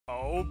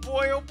Oh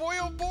boy, oh boy,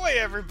 oh boy,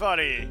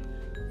 everybody!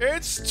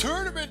 It's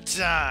tournament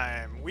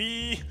time!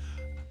 We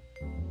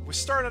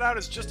started out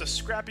as just a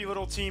scrappy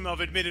little team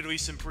of admittedly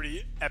some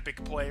pretty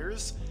epic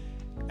players,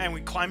 and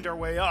we climbed our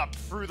way up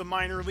through the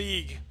minor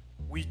league.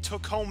 We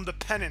took home the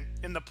pennant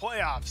in the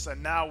playoffs,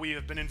 and now we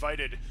have been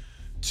invited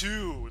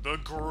to the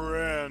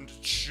Grand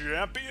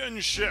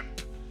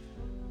Championship.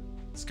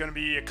 It's going to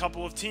be a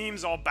couple of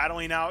teams all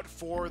battling out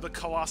for the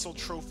colossal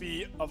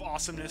trophy of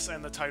awesomeness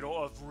and the title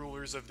of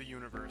Rulers of the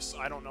Universe.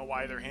 I don't know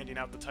why they're handing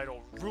out the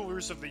title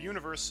Rulers of the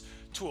Universe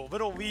to a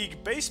Little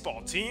League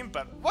baseball team,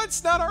 but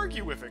let's not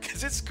argue with it,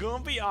 because it's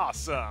going to be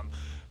awesome.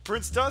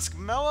 Prince Dusk,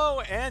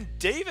 Mellow, and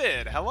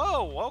David.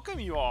 Hello, welcome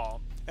you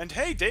all. And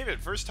hey,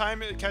 David, first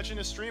time catching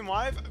a stream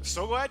live? I'm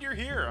so glad you're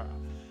here.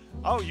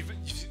 Oh,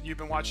 you've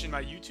been watching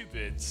my YouTube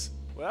vids.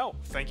 Well,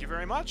 thank you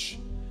very much.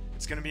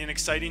 It's going to be an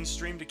exciting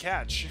stream to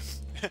catch.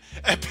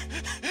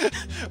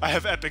 I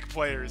have epic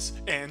players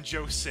and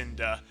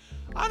Jocinda.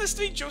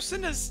 Honestly,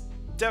 Jocinda's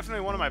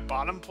definitely one of my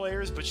bottom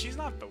players, but she's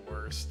not the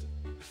worst.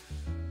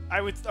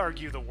 I would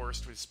argue the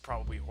worst was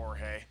probably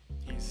Jorge.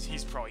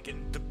 He's probably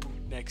getting the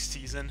boot next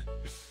season.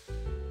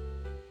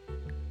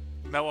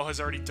 Mello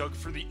has already dug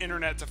through the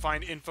internet to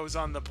find infos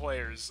on the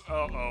players.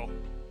 Uh-oh.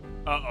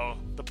 Uh-oh.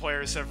 The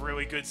players have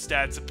really good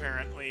stats,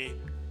 apparently.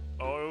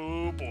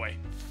 Oh, boy.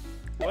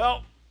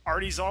 Well,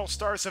 Artie's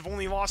All-Stars have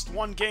only lost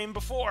one game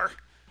before.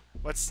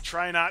 Let's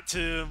try not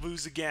to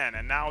lose again.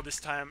 And now this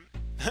time,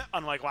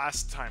 unlike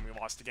last time we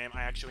lost a game,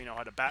 I actually know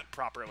how to bat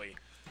properly.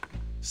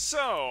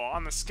 So,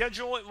 on the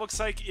schedule, it looks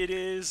like it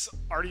is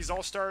Artie's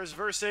All-Stars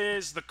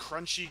versus the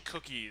Crunchy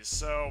Cookies.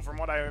 So, from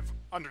what I've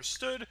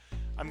understood,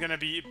 I'm going to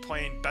be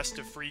playing best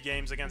of 3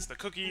 games against the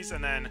Cookies,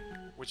 and then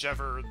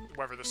whoever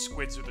the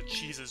Squids or the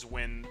Cheeses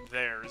win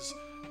theirs,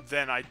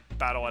 then I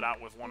battle it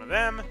out with one of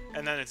them,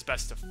 and then it's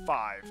best of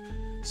 5.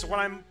 So what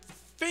I'm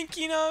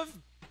thinking of,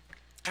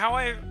 how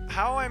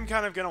I'm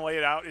kind of going to lay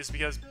it out is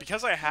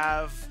because I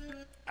have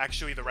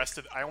actually the rest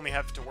of, I only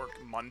have to work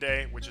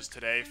Monday, which is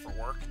today, for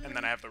work, and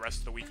then I have the rest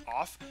of the week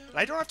off, and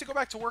I don't have to go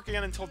back to work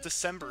again until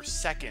December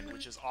 2nd,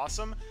 which is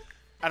awesome,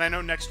 and I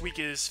know next week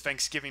is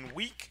Thanksgiving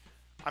week.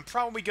 I'm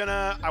probably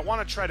I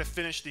want to try to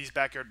finish these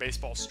Backyard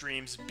Baseball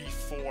streams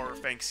before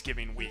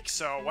Thanksgiving week.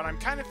 So what I'm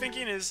kind of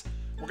thinking is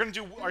we're going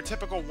to do our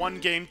typical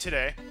 1 game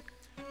today.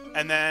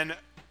 And then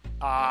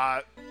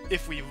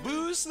if we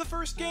lose the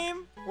first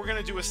game, we're going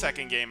to do a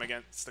second game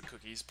against the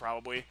Cookies,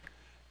 probably.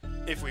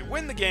 If we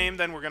win the game,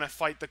 then we're going to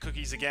fight the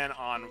Cookies again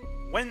on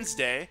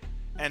Wednesday.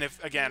 And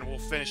if, again, we'll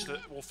finish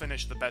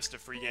the best of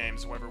 3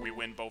 games, whether we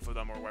win both of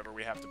them or whether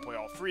we have to play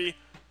all 3.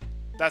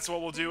 That's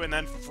what we'll do. And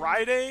then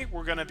Friday,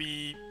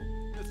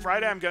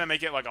 I'm going to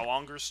make it like a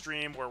longer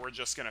stream where we're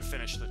just going to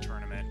finish the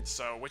tournament.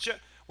 So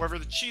whether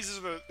the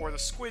Cheeses or the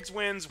Squids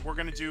wins, we're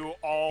going to do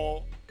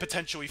all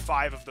potentially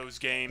 5 of those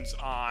games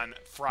on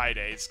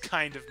Friday. It's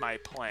kind of my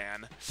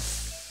plan.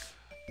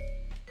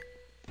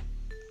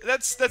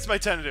 That's my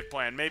tentative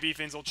plan. Maybe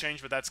things will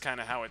change, but that's kind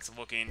of how it's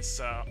looking.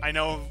 So I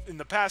know in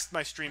the past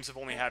my streams have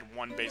only had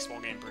 1 baseball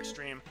game per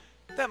stream.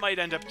 That might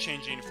end up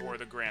changing for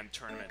the grand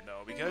tournament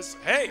though, because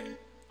hey,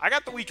 I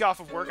got the week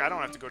off of work, I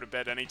don't have to go to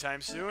bed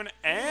anytime soon,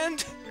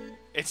 and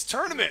it's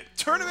tournament!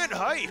 Tournament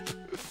hype!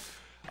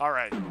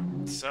 Alright,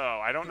 so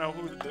I don't know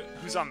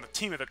who's on the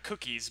team of the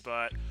Cookies,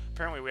 but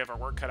apparently we have our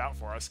work cut out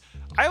for us.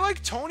 I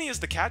like Tony as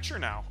the catcher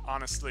now,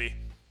 honestly.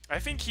 I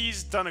think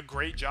he's done a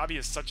great job. He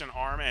has such an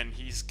arm, and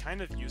he's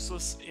kind of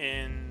useless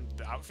in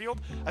the outfield.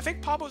 I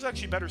think Pablo's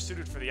actually better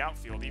suited for the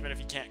outfield. Even if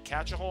he can't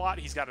catch a whole lot,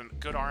 he's got a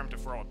good arm to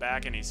throw it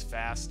back, and he's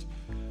fast.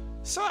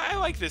 So I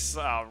like this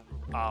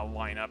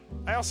lineup.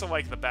 I also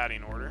like the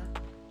batting order.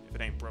 If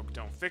it ain't broke,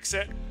 don't fix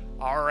it.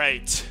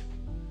 Alright.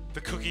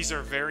 The Cookies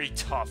are very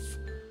tough.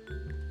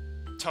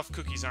 Tough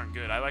cookies aren't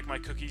good. I like my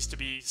cookies to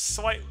be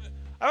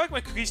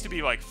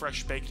like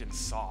fresh baked and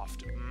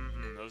soft.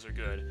 Those are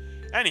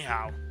good.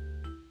 Anyhow,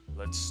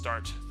 let's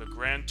start the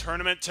grand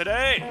tournament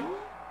today.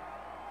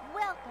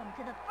 Welcome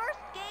to the first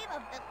game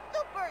of the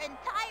Super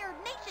Entire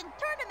Nation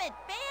Tournament,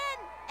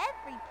 fans!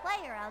 Every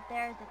player out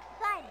there is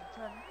excited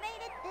to have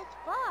made it this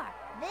far.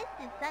 This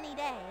is Sunny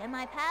Day, and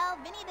my pal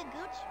Vinny the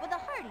Gooch with a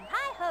hearty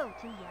hi-ho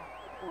to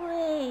you.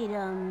 Wait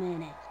a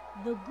minute.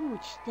 The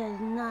Gooch does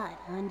not,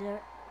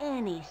 under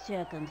any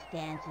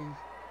circumstances,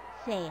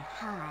 say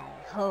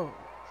hi-ho.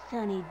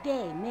 Sunny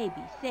Day may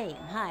be saying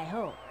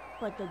hi-ho,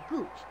 but the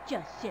Gooch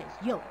just says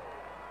yo.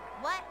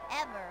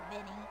 Whatever,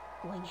 Vinny.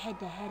 Going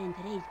head-to-head in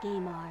today's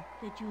game are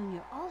the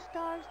Junior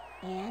All-Stars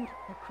and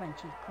the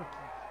Crunchy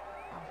Cookies.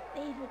 Our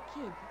favorite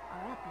kids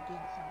are up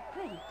against some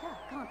pretty tough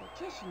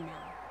competition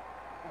now.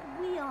 But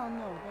we all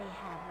know they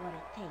have what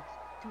it takes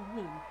to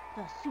win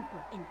the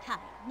Super Entire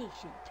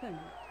Nation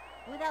Tournament.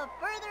 Without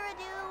further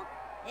ado,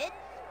 it's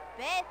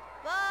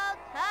baseball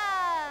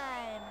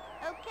time!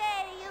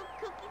 Okay, you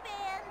Cookie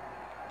fans,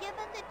 give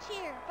us a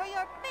cheer for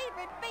your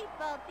favorite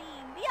baseball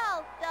team, the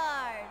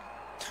All-Stars!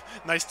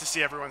 Nice to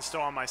see everyone still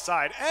on my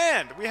side.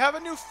 And we have a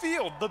new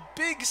field, the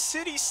Big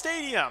City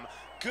Stadium.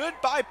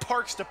 Goodbye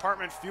Parks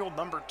Department Field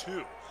number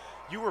 2.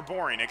 you were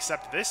boring,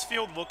 except this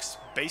field looks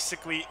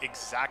basically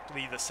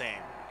exactly the same.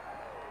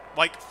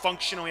 Like,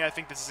 functionally, I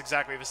think this is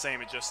exactly the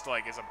same. It just,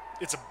 like,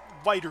 it's a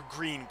lighter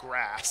green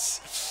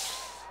grass.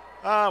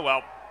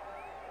 Well.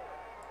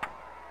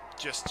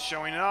 Just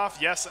showing it off.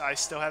 Yes, I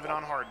still have it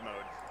on hard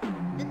mode.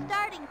 The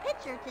starting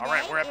pitcher today All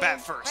right, we're at bat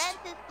is first.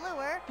 Francis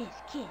Bluer. This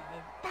kid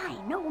is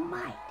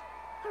dynamite.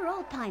 Her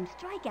all-time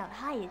strikeout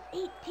high is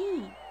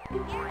 18.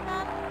 Here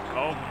comes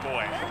Oh,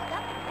 boy. first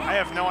up at I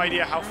have no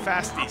idea how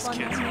fast these Hop on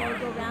kids the are.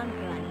 merry-go-round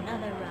for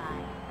another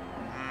ride.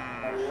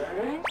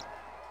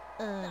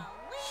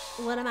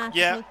 What am I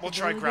Yeah, supposed we'll to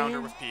try do grounder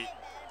again? with Pete.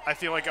 I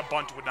feel like a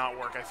bunt would not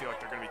work. I feel like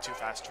they're going to be too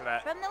fast for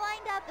that. From the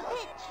windup, the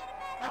pitch,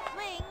 a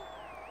swing,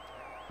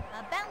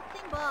 a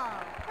bouncing ball.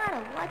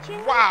 Gotta watch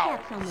your Wow.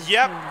 kneecaps on this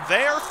Yep, field.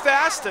 they are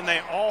fast and they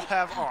all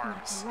have Tough not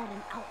arms. to let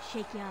him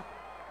outshake you up.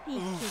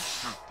 These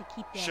kids have to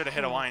keep their Should have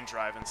hit a cool. line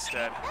drive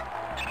instead. And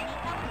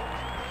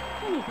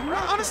he's a Well,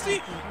 natural honestly,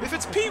 athlete. if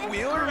it's Pete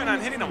Wheeler and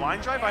I'm hitting a line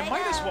drive, I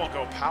might as well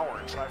go power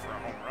and try for a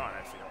home run,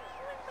 I feel.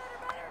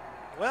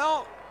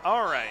 Well,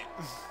 all right.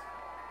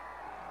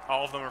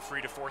 All of them are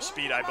free to force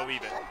speed, I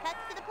believe it. Cuts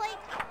to the plate.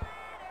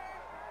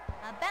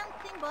 A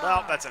bouncing ball.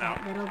 Well, that's an out.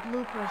 That little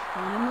blooper's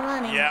got him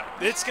running. Yeah,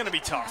 it's going to be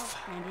tough.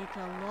 And it's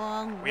a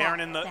long We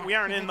aren't in walk the back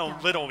to the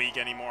dugout. little league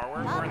anymore.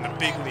 We're in the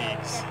big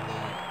leagues.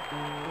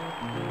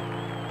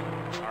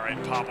 All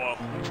right, Pablo.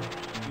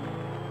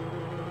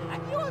 Are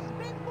you a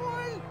spin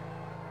boy?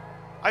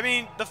 I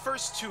mean, the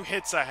first two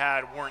hits I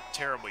had weren't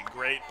terribly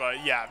great,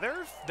 but yeah,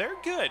 they're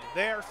good.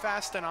 They are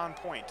fast and on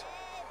point.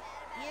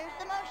 Here's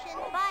the motion.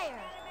 Fires.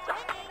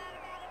 Swinging.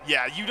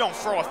 Yeah, you don't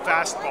throw a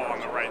fastball on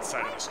the right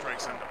side of the strike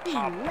zone to He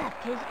Pablo.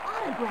 left his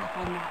autograph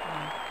on that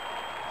one.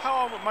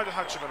 How much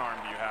of an arm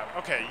do you have?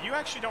 Okay, you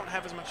actually don't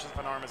have as much of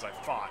an arm as I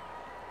thought.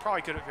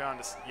 Probably could have gone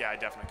to... Yeah, I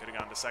definitely could have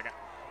gone to second.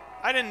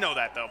 I didn't know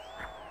that, though.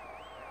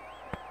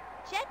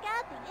 Check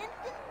out the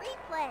instant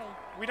replay.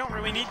 We don't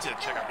really need to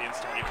check out the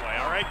instant replay.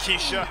 All right,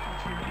 Keisha.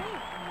 Punching away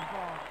from the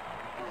ball.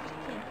 Those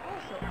kids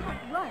also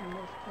outrun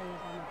most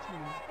players on the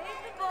team.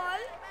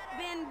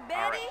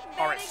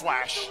 All right,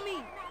 Flash.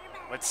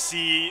 Let's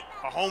see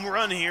a home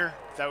run here.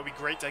 That would be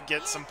great to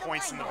get some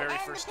points in the very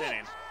first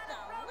inning. A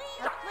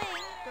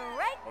swing.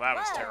 Strike Well, that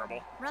was one. terrible.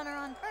 Runner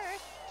on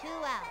first. 2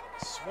 out.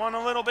 Swung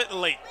a little bit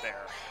late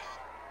there.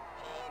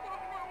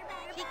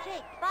 She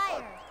kicked.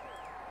 Fires.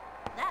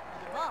 That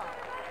was a ball.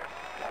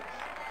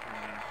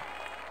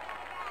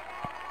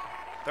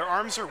 Their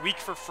arms are weak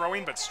for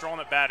throwing, but strong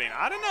at batting.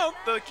 I don't know.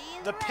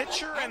 The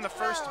pitcher and the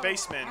first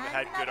baseman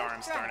had good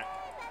arms, darn it.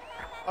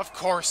 Of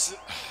course,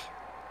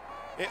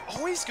 it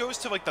always goes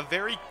to like the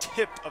very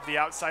tip of the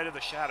outside of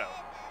the shadow.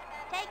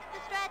 Takes the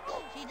stretch.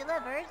 She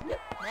delivers.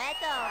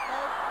 That's all,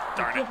 folks.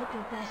 Darn it.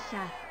 Difficult best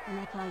shot, and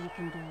that's all you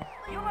can do.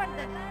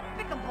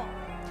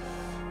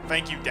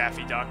 Thank you,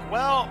 Daffy Duck.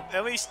 Well,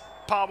 at least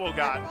Pablo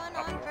got... Run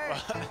on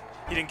first.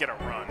 he didn't get a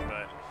run,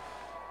 but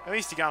at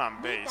least he got on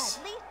We've base.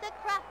 got Lisa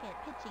Crockett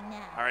pitching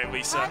now. All right,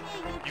 Lisa,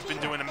 you've been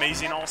doing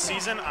amazing all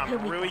season. Here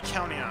I'm we really go.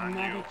 counting on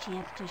Another you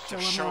chance to show, to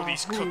 'em show all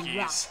these who cookies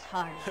rocks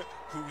hard.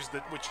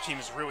 which team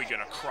is really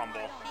going to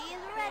crumble. She is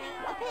ready.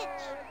 A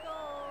pitch.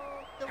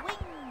 The wing.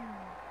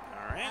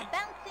 All A right,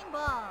 bouncing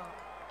ball.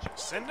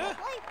 Jocinda.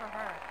 Play for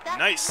her. Ducks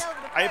Nice. it over to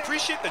I first.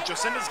 appreciate that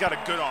Jocinda's got a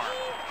good arm.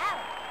 She's out.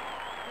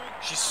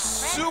 She's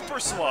super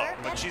slow,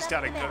 but she's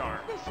got a good arm.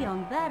 This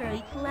young batter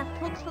eats left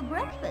hooks for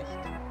breakfast.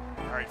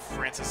 All right,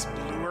 Francis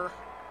Bluer.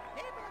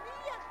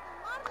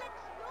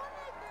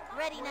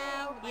 Ready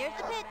now. Here's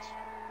the pitch.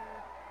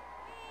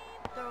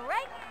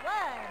 Strike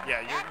one.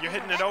 Yeah, That you're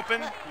was hitting a it right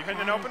open. foot. You're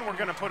hitting it open. We're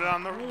going to put it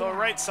on the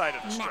right side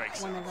of the Smack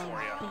strike one zone of those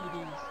for you.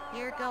 babies.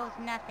 Here goes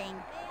nothing.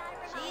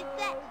 She's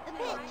set. The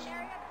pitch.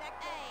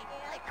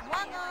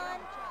 Swung on.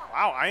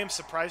 Wow, I am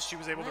surprised she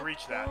was able to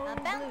reach that. A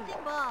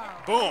bouncing ball.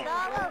 Boom. It's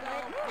all over it.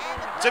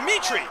 And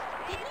Dimitri!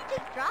 Did he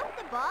just drop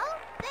the ball?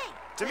 Say,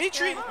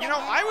 Dimitri, you know,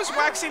 I was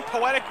waxing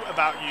poetic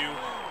about you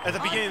at the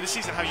beginning of the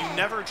season, how you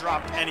never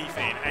dropped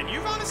anything, and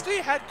you've honestly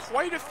had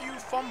quite a few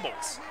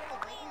fumbles.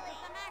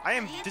 I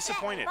am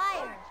disappointed.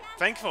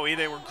 Thankfully,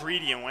 they were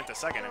greedy and went to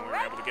second, and we were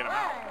able to get them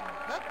out.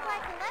 Looks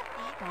like a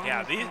lefty.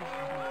 Yeah, these...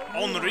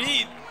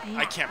 Henri,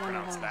 I can't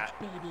pronounce that,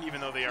 even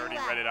though they already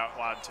read it out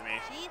loud to me.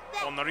 She's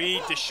set.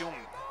 Henri Deschamps.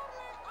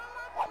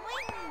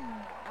 Swing.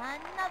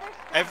 Another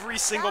strike. Every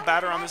single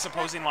batter on this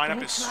opposing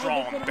lineup is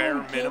strong,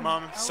 bare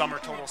minimum. Some are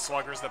total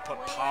sluggers that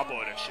put Pablo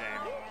to shame.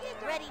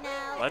 Ready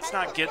now. Let's Cuts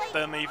not the get plate.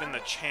 them even the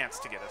chance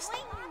to get us. Swing.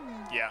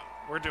 Yeah,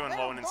 we're doing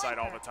low and inside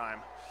all the time.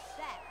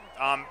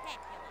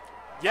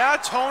 Yeah,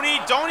 Tony,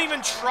 don't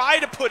even try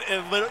to put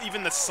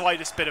even the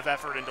slightest bit of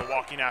effort into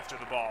walking after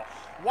the ball.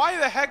 Why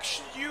the heck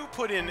should you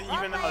put in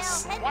even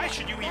why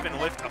should you even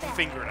lift a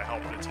finger to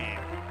help the team?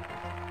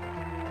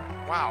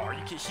 Wow, are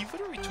you kidding? He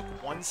literally took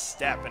one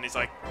step and he's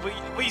like,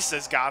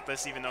 Lisa's got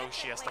this, even though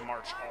she has to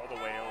march all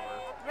the way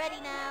over.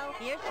 Ready now.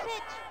 Here's the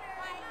pitch.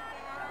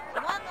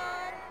 Swung on.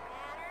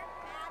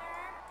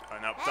 Oh,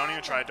 no, don't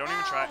even try it, don't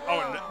even try it.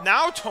 Oh,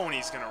 now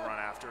Tony's gonna run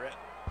after it.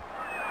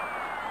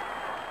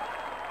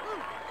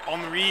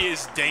 Henri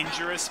is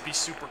dangerous. Be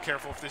super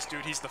careful with this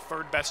dude. He's the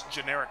third best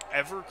generic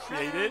ever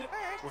created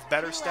with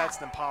better stats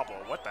than Pablo.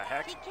 What the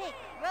heck? Free kick.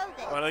 Throws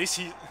it. Well, at least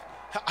he...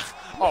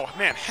 Oh,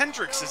 man,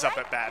 Hendricks is up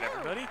at bat,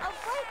 everybody. A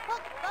right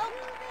hook, folks.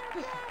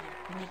 This is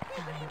a great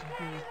time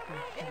to use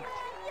the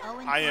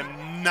feet. I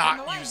am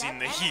not using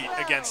the heat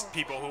against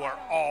people who are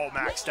all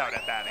maxed out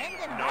at batting.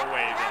 No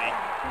way, Vinny.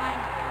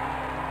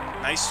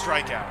 Nice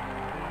strikeout.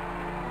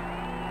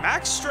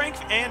 Max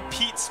strength and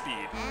Pete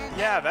speed.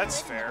 Yeah, that's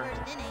fair.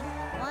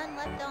 One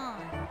left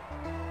on.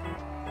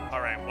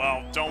 Alright,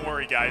 well, don't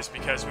worry, guys,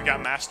 because we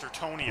got Master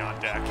Tony on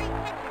deck.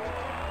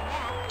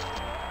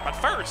 But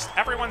first,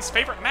 everyone's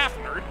favorite math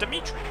nerd,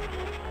 Dimitri.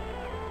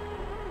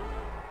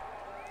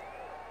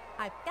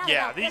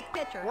 Yeah,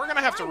 we're going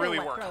to have to really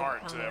work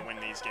hard to win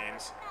these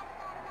games.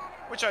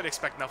 Which I'd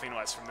expect nothing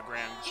less from the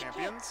Grand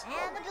Champions.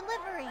 And the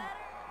delivery.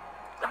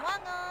 Swung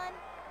on.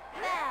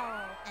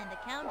 Foul. And the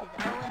count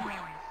is 0-1.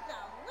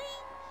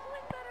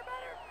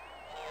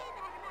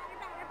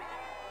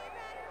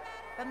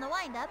 From the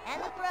windup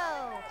and the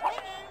throw.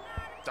 Swinging.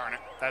 Darn it,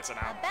 that's an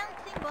A out.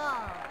 bouncing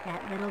ball.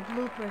 That little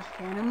blooper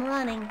sent him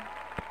running.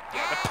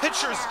 Yeah, the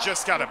pitcher's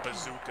just got a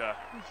bazooka.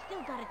 We've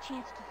still got a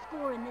chance to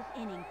score in this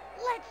inning.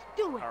 Let's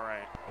do it.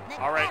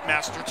 All right,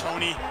 Master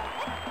Tony. He's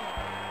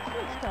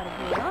got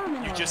a good arm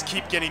in You all just right.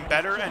 keep getting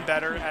better and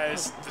better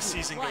as the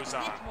season goes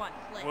on.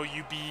 Will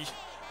you be...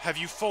 Have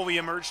you fully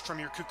emerged from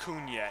your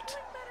cocoon yet?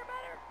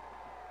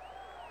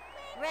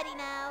 Ready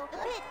now. The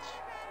pitch.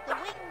 The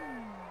wing.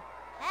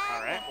 And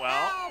All right, the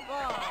well. foul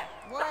ball.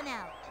 One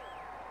out.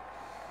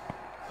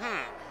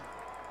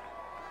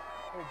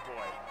 Oh,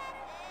 boy.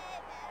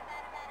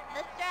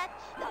 The stretch.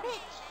 The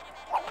pitch.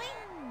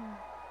 Swing.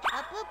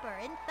 A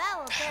blooper in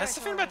foul territory. That's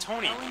the thing about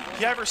Tony.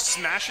 He either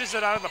smashes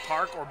it out of the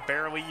park or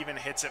barely even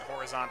hits it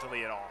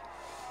horizontally at all.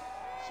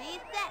 She's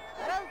set.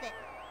 Throws it.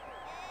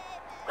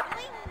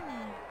 Swing.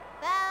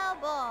 Foul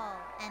ball.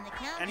 And the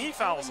count And he is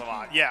fouls a 0-2.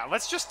 lot. Yeah,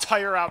 let's just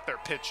tire out their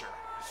pitcher.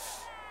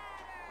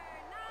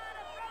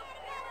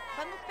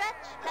 From the stretch.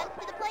 Cuts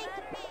to the plate.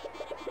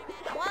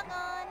 Swung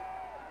on.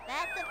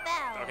 That's a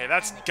foul. Okay,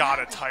 that's And the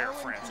gotta count is tire 0-2.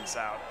 Francis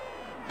out.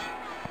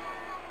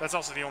 That's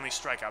also the only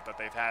strikeout that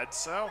they've had,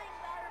 so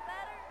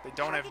they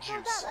don't have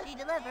juice. She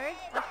delivers.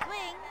 A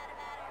swing.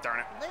 Darn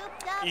it.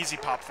 Looped up. Easy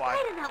pop fly.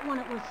 Why did that one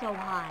it was so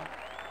high?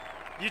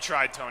 You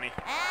tried, Tony.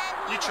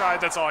 And You tried,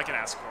 that's all I can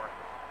ask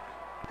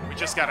for. We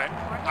just gotta...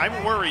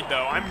 I'm worried,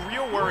 though. I'm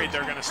real worried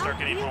they're gonna start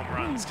getting home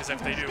runs, because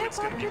if they do, it's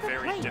gonna be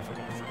very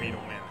difficult for me to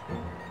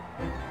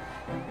win.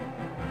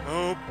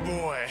 Oh,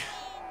 boy.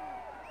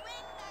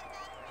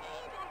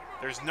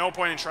 There's no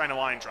point in trying to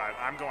line drive.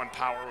 I'm going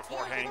power with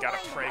Jorge and gotta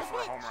pray for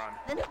a home run.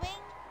 The swing.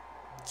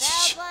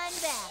 Foul line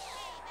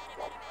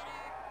back.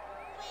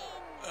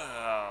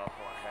 Oh,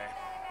 Jorge.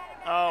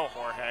 Oh,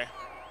 Jorge.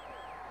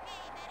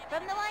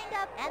 From the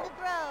windup and the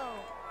throw.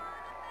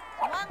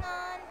 Swung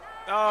on.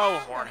 Oh,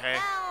 and the Jorge.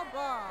 Foul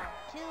ball.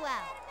 2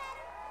 out.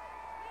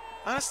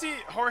 Honestly,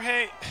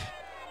 Jorge,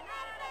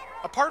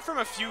 apart from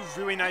a few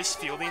really nice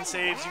fielding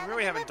saves, you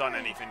really haven't done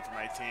anything for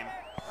my team.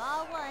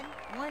 Ball 1,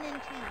 1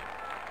 and 2.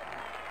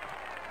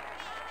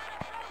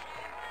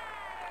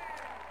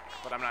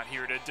 But I'm not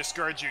here to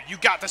discourage you. You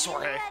got this,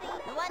 Jorge. Ready.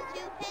 The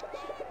 1-2 pitch.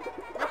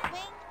 The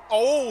swing.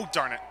 Oh,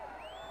 darn it.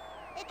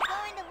 It's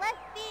going to left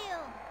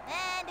field.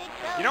 And it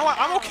goes. You know what?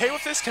 I'm out. okay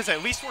with this because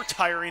at least we're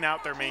tiring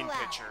out their main 2 out.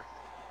 pitcher.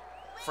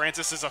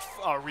 Francis is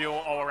a real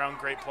all-around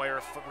great player,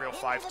 a real Into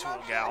the five-tool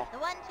left gal.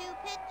 field. The 1-2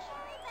 pitch.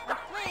 The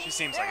swing. She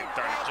seems like it,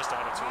 darn it, just a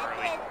little too That's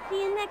early. it.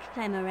 See you next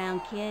time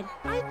around, kid.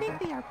 I think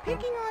they are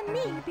picking on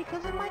me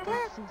because of my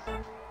glasses.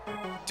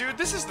 Dude,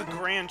 this is the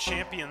grand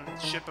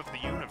championship of the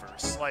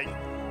universe. Like,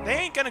 they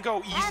ain't gonna go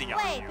easy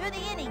Halfway on you. through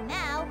the inning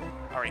now.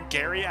 All right,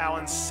 Gary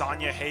Allen,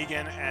 Sonia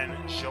Hagen, and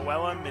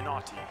Joella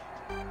Minotti.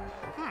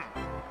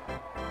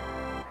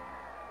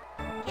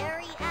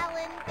 Gary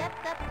Allen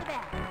steps up to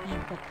bat.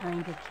 He's the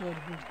kind of kid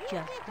who's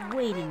just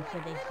waiting for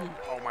the heat.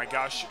 Oh my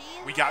gosh,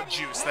 we got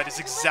juice. That is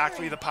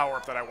exactly the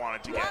power-up that I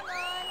wanted to get. Swung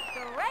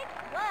on.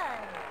 Strike 1.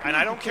 And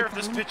I don't care if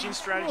this pitching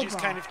strategy is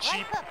kind of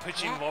cheap,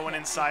 pitching low and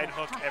inside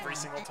hook every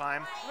single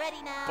time.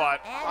 Ready now.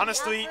 But And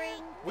honestly,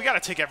 offering. we got to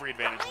take every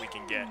advantage we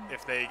can get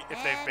if they've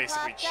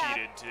basically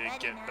cheated to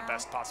get the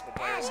best possible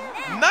players.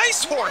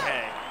 Nice, Jorge!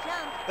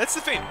 Jump. That's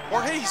the thing.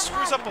 Jorge, he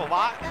screws up a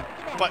lot,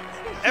 but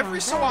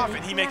every so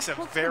often he makes a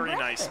very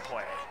nice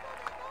play.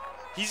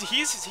 He's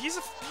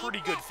a pretty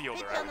good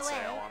fielder, I would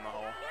say, all on the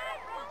whole.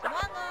 Swung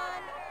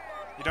on.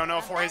 You don't know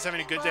if Jorge's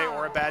having a good day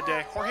or a bad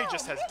day. Jorge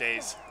just has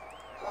days.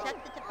 Chucks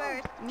it to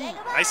first. Say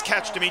goodbye. Nice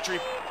catch, Dimitri.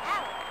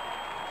 Out.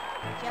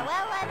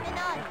 Joella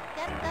Minotti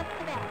steps up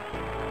to bat.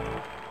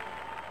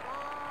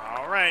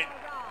 All right.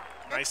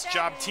 Nice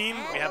job, team.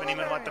 We haven't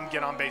even let them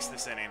get on base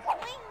this inning.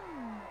 Swing.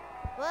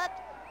 Whoops.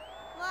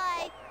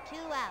 Slide. 2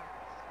 outs.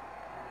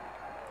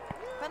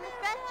 From the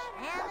stretch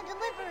and the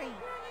delivery.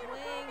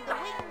 Swing. The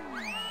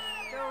wing.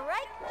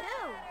 Strike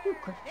two. You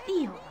could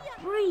feel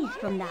the breeze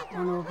from that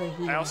one over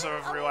here. I also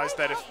have realized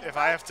that if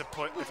I have to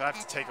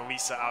take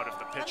Lisa out of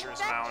the pitcher's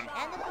mound,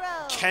 And the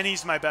throw.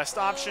 Kenny's my best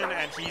option,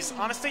 and he's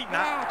honestly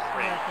not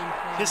great.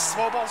 His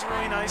slow ball's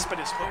really nice, but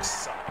his hooks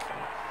suck.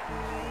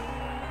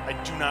 I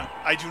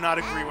do not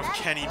agree with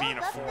Kenny being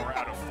a 4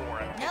 out of 4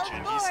 at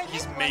pitching.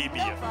 He's maybe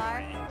a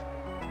 3.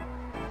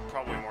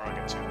 Probably more like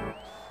a 2.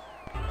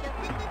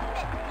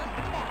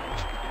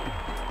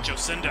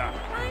 Jocinda.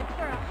 Time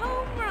for a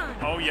home run.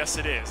 Oh, yes,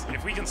 it is.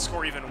 If we can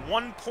score even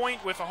 1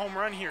 point with a home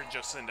run here,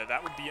 Jocinda,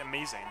 that would be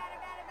amazing.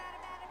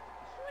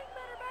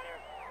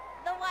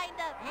 The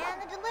windup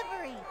and the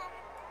delivery.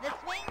 The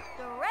swing,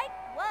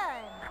 strike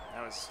one.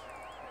 That was...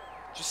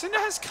 Jocinda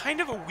has kind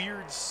of a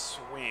weird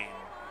swing.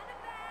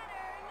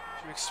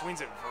 She swings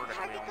it vertically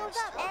Target goes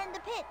almost. up and the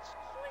pitch.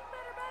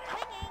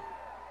 Swinging.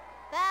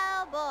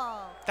 Foul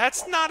ball.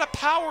 That's not a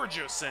power,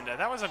 Jocinda.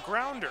 That was a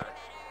grounder.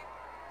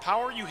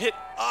 Power you hit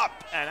up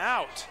and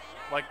out,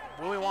 like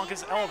Willy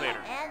Wonka's elevator.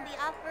 And the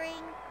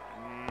offering.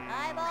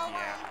 Eyeball Yeah.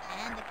 one.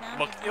 And the count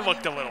Look, is it 1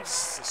 looked a and little 2.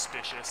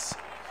 suspicious.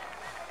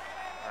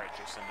 All right,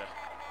 Jocinda.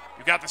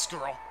 You got this,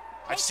 girl.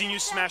 I've seen you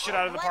smash it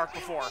out of the park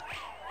before. A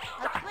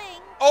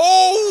swing.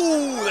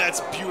 Oh, that's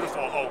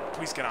beautiful. Oh,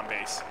 please get on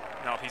base.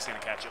 No, he's going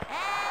to catch it. And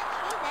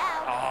she's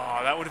out.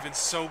 Oh, that would have been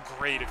so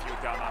great if you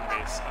had gotten on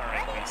base. All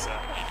right, Lisa.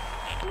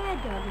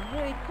 Mad Dog is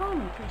very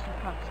calm until she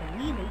pops a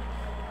wheelie.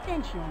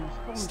 Then she almost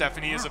phones it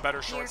Stephanie is a out.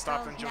 better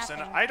shortstop than goes Jocinda.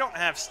 nothing. I don't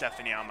have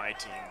Stephanie on my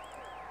team.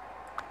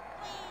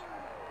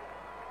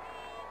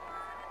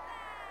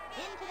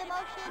 Into the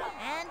motion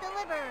and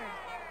delivers.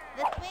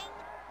 The swing.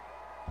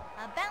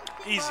 A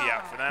bouncing Easy ball.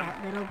 out for them.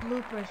 That little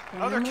blooper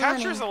sent Oh, their him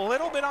catcher's a running.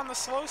 little bit on the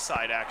slow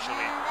side, actually.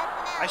 And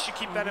that's an I out. should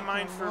keep that in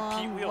mind for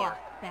Long Pete Wheeler,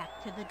 walk back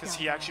to the because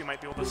he dugout. actually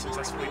might be able to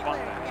successfully bunt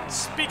that.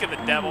 Speak of the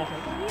devil,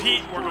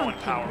 Pete, we're going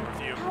power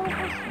review.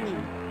 Powerful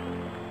swing.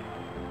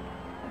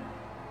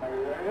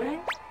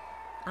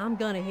 I'm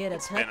gonna hit a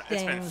It's touchdown.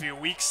 been a few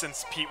weeks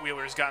since Pete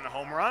Wheeler's gotten a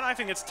home run. I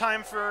think it's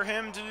time for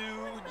him to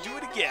do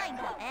it again.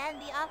 And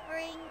the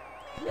offering.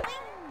 Swing.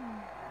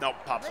 Nope,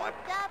 pop fly. Lift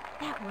up.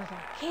 That was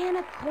a can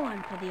of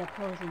corn for the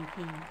opposing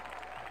team.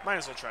 Might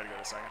as well try to go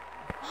to second.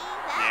 He's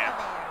Yeah. out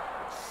of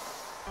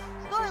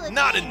there. Scoreless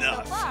Not game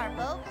enough. So far,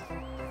 folks.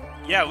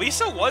 Yeah,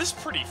 Lisa was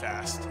pretty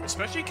fast,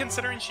 especially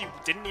considering she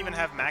didn't even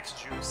have max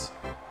juice.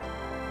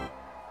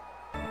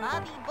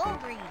 Bobby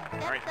Bullgreen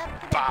steps All right, up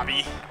to the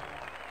Bobby.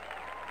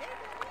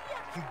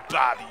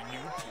 Bobby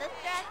Noob. The stretch.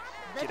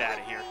 The Get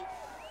outta here.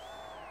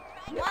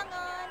 delivery. Swung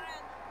on.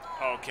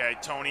 Okay,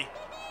 Tony.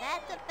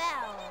 That's a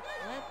foul.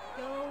 Let's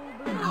go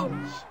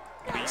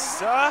blue.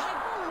 Lisa.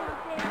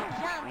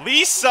 Jump.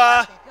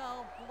 Lisa!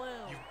 Go blue.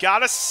 You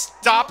gotta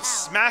stop Out.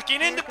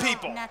 smacking into Here goes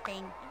people.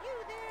 Nothing.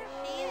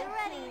 She is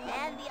ready.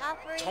 And the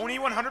offering. Tony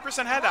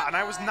 100% had that, and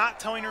I was not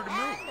telling her to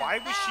move. And Why a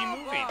was she foul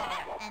moving?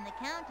 ball. And the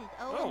count is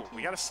 0 Oh,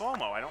 we got a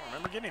slow-mo. I don't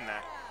remember getting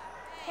that.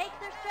 Takes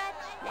her stretch.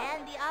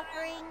 And the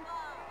offering.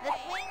 The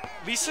swing.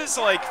 Lisa's,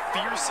 like,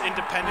 fierce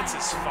independence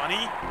is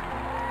funny,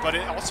 but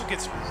it also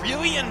gets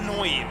really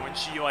annoying when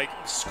she, like,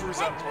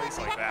 screws up plays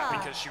like that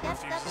because she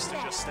refuses to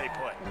just stay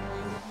put. The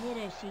kind of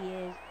hitter she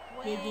is,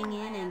 digging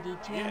in and Yeah,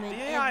 determined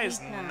the AI every is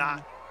time.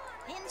 not...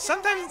 Into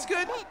Sometimes the it's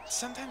good, pitch.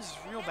 sometimes it's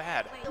real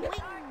bad. The wing.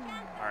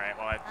 Alright,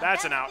 well, A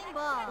that's an out.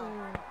 bouncing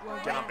ball.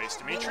 Get on base,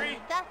 Dimitri.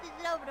 Dusted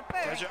it over to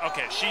first.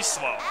 Okay, she's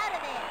slow. Out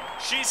of there.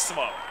 She's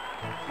slow.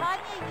 Tanya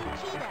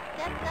Uchida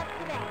steps up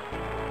to bat.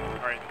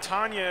 Alright,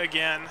 Tanya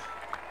again.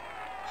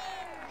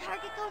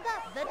 Target goes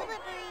up. The delivery.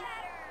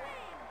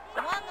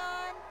 Swung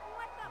on.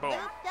 Boom.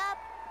 Looped up.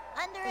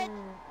 Under it.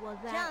 Was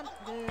that Jumps.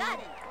 good? Got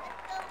it.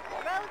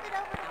 Throws it over to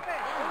first.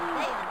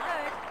 They are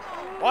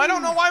first. Well, I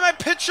don't know why my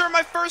pitcher and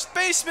my first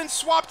baseman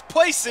swapped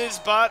places,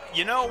 but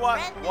you know what?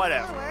 Francis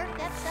Whatever. Brewer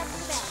steps up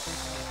to bat.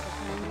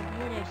 The kind of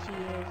hitter she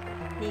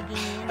is,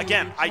 digging in and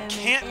Again, I determined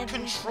can't every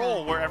control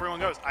time. where everyone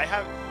goes.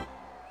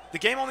 The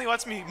game only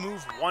lets me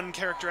move one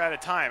character at a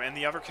time, and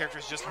the other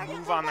characters just Target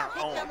move goes on their up.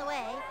 Pitch on the own.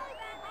 way.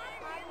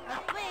 A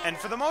swing. And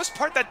for the most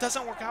part, that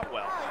doesn't work out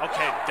well.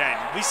 Okay, dang.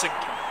 Lisa.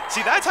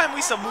 See, that time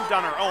Lisa moved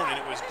on her own, and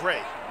it was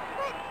great.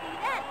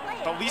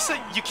 But Lisa,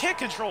 you can't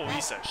control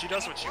Lisa. She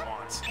does what she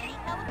wants.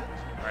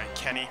 All right,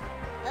 Kenny.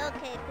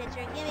 Okay,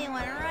 pitcher, give me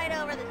one right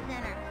over the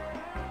center.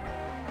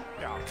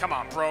 Oh, come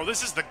on, bro.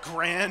 This is the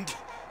grand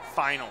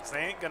finals. They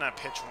ain't gonna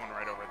pitch one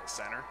right over the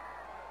center.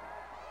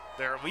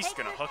 They're at least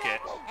Takes gonna the hook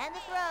it. stretch And the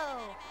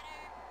throw.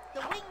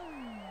 The wing.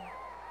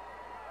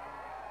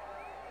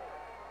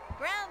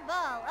 Ground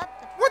ball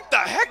up the. What the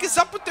heck is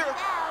up with their... Out.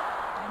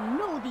 I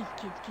know these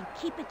kids can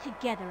keep it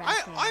together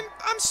out there.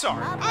 I'm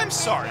sorry. I'm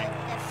sorry.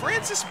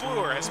 Francis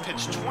Brewer has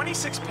pitched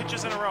 26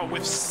 pitches in a row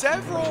with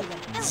several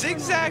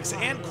zigzags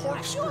and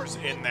corkscrews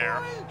in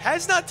there,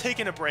 has not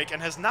taken a break,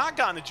 and has not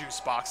gotten a juice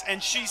box,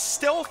 and she's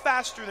still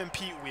faster than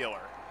Pete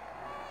Wheeler.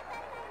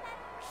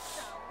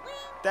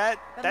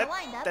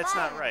 That's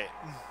not right.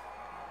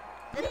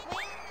 The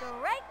swing,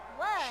 strike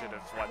one. Should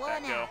have let One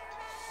that go.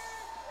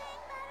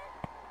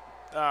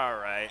 out. All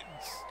right.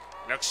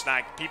 Looks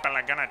like people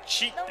are gonna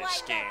cheat The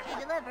this windup, game.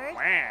 he delivers.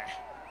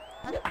 Wah.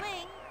 A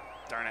swing.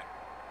 Darn it.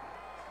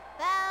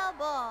 Foul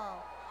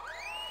ball.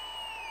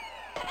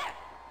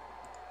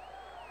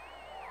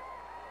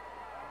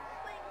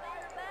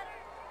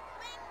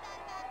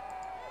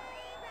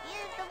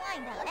 Here's the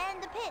windup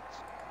and the pitch.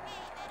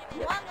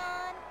 Swung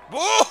on.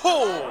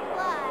 Whoa!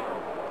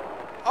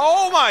 Fly.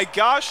 Oh my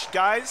gosh,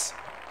 guys.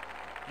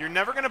 You're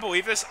never gonna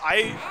believe this.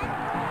 And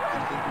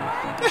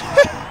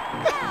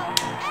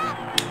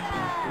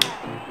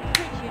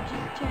Pitcher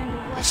just turned the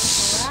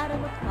water out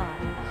of the car.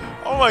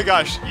 Oh my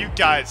gosh, you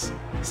guys.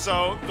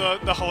 So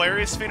the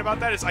hilarious thing about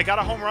that is I got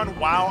a home run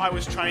while I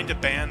was trying to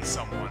ban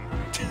someone.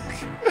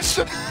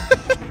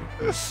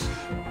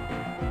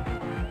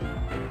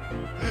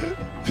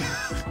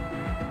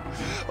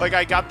 Like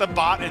I got the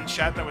bot in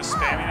chat that was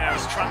spamming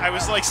and I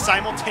was like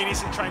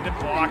simultaneously trying to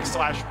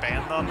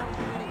block/ban them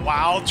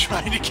while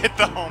trying to get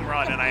the home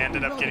run, and I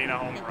ended up getting a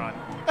home run.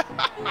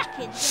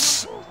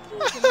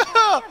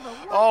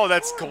 Oh,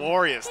 that's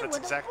glorious.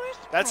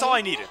 That's all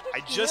I needed. I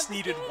just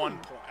needed 1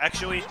 point.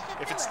 Actually,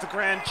 if it's the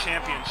grand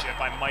championship,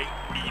 I might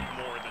need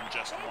more than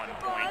just 1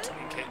 point,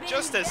 okay,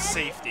 just as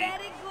safety.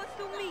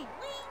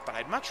 But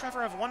I'd much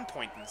rather have 1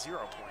 point than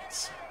 0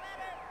 points.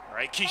 All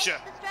right, Keisha.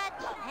 the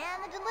stretch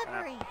and the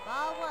delivery.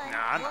 Ball one. Nah,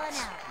 I'm One not.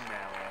 out.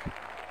 Nah, way.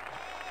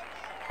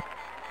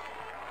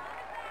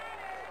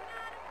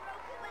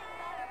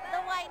 The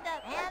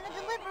windup and the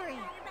delivery.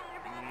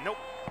 Nope.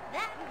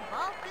 That was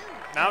ball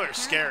two. Now they're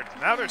scared.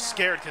 Now they're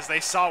scared because they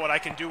saw what I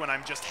can do when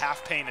I'm just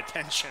half paying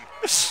attention.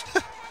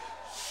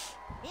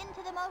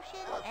 Into the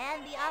motion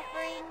and the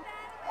offering.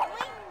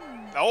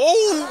 Swing.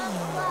 Oh!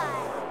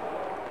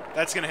 Fly.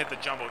 That's gonna hit the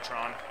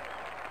jumbotron.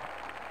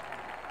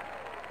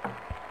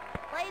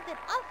 Plays it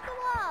off the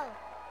wall.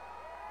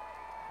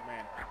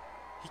 Man,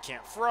 he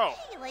can't throw.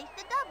 He laced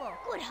a double.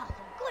 Good hustle.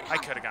 Good I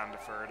hustle. could have gone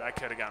deferred. I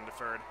could have gone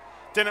deferred.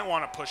 Didn't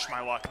want to push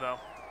my luck though.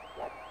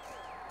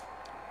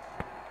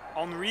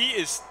 Henri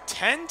is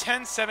 10,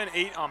 10, 7,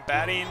 8 on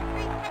batting,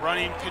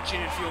 running, pitching,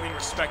 and fielding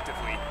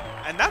respectively.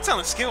 And that's on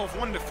a scale of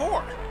 1 to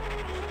 4.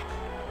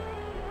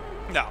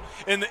 No,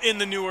 in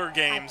the newer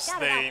games,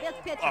 they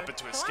up it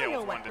to a scale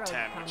of 1 to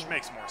 10, which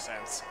makes more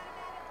sense.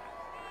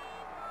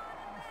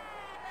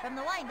 From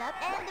the windup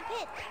and the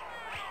pitch.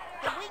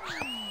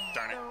 Swing.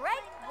 Darn it.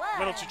 Strike one. A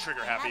little too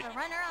trigger happy. Have a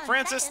runner on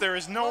Francis, second. there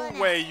is no One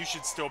way out. you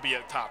should still be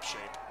at top shape.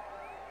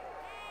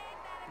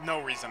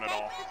 No reason at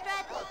all. Takes the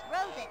stretch.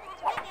 Throws it.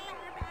 Swinging.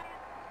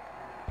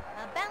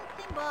 A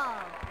bouncing ball.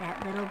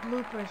 That little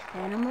blooper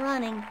sent him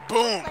running.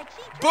 Boom! Like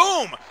she tried.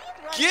 Boom!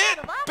 She's running Get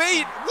out of options.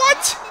 bait! What?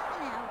 Missing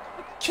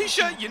out.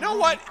 Keisha, you know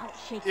what? Out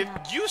shaking If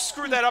up. you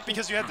screwed that up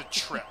because you had to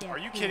trip, are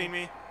you kidding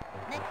me?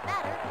 Next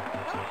batter.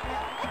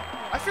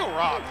 I feel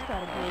robbed. He's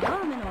got a great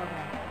arm and all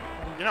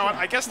that. You know what?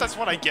 I guess that's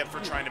what I get for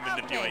trying to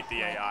manipulate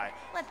the AI.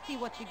 Let's see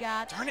what you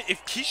got. Darn it,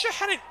 if Keisha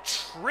hadn't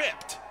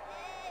tripped,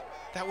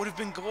 that would have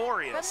been From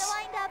glorious. the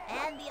windup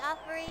and the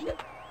offering.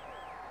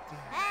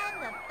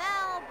 And the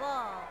foul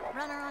ball.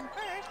 Runner on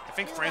first. I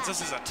think two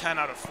Francis out. is a 10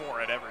 out of 4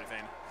 at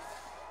everything.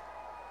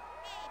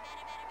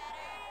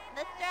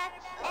 The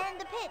stretch and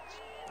the pitch.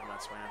 I'm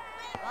not swinging.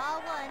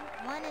 Ball one.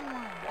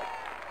 1-1.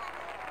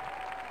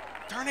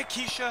 Darn it,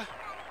 Keisha.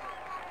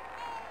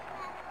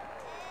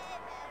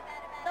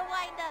 The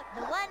windup.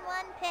 The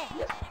 1-1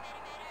 pitch.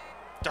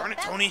 Darn it,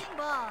 Tony. Bouncing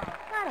ball.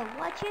 Gotta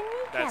watch your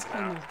That's kneecaps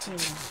an in out.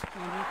 this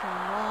game. And it's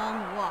a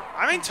long walk.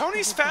 I mean,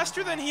 Tony's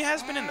faster than he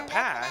has been in the And that's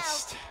an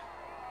past.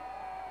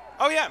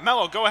 Oh yeah,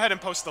 Mello, go ahead and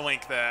post the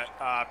link that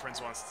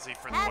Prince wants to see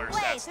for the lawyer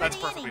Halfway stats. through That's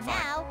the perfectly inning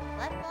fine. now.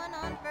 Left one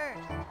on first.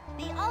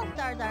 The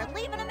All-Stars are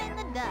leaving them in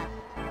the dust.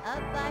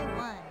 Up by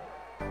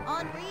 1.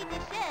 Henri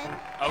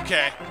Deschênes.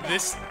 Okay,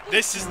 this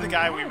is the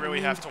guy we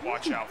really have to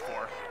watch out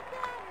for.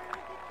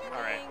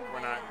 All right,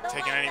 we're not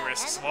taking any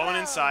risks. Slowing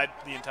inside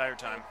the entire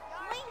time.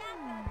 Swing.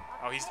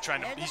 Oh, he's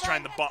trying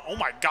the bunt. Oh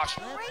my gosh,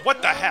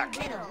 what the heck?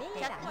 Middle.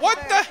 Check What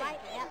first. the-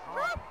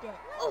 Dropped it.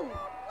 Oh,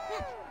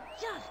 that's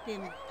just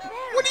embarrassing.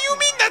 What do you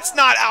mean that's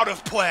not out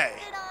of play?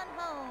 It on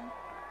home.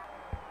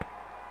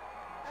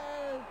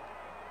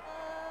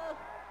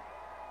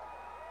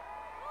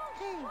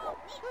 Hey,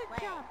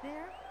 good job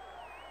there.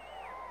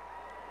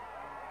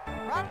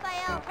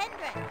 Rafael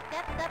Hendricks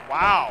steps up.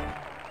 Wow,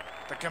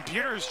 the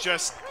computer's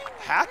just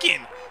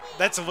hacking.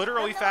 That's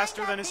literally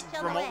faster than is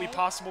remotely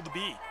possible to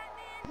be.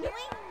 Swing.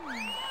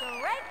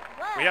 Strike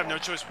one. We have no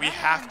choice. We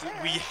have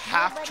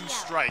to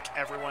strike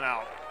everyone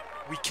out.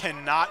 We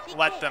cannot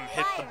let them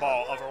hit the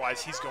ball,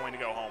 otherwise he's going to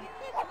go home.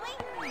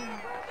 Swing.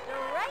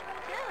 Strike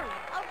two.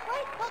 A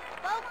right hook,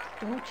 folks.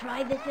 Don't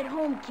try this at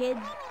home, kids.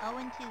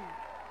 0-2.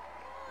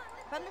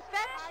 From the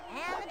stretch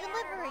and the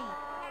delivery.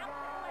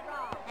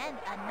 And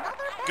another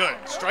Good.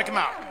 ball. Strike him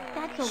out.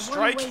 That's a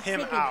Strike one-way him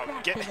ticket out.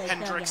 back Get to the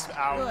Hendricks dugout.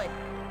 out.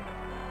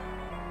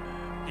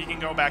 Good. He can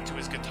go back to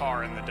his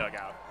guitar in the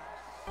dugout.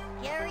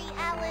 Gary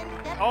Allen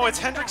steps Oh, up it's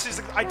to Hendricks'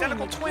 bat.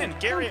 identical twin,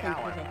 Gary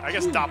Allen. I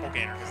guess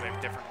doppelganger because they have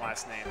different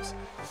last names.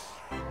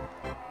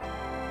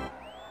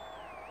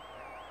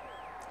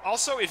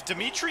 Also, if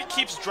Dimitri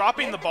keeps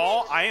dropping the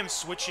ball, I am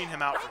switching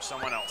him out for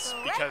someone else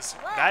because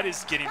that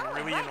is getting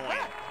really annoying.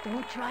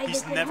 Don't try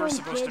He's this at never home,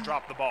 supposed to kid.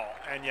 drop the ball,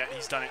 and yet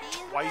he's done it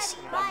twice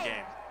in one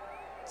game.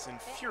 It's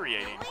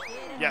infuriating.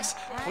 Yes,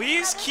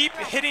 please keep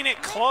hitting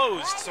it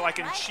closed so I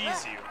can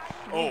cheese you.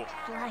 Oh,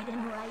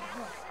 Sliding right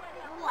hook.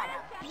 What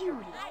a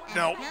beauty.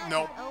 no,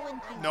 nope,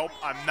 nope.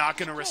 I'm not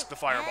going to risk the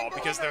fireball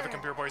because they're the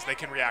computer boys. They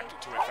can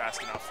react to it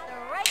fast enough.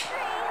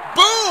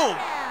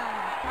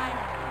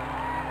 Boom!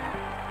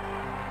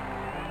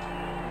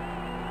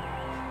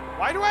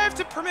 Why do I have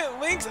to permit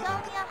links?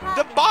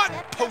 The bot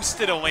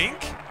posted a link.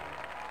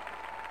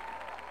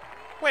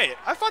 Wait,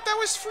 I thought that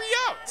was free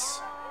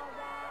outs.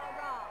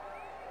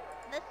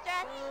 The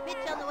stretch,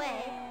 pitch on the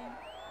way.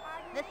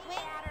 The swing,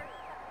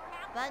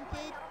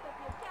 bunted.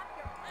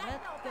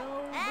 Let's go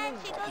And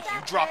Blues. she goes You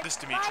after drop it. this,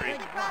 Dimitri.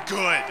 Fires across.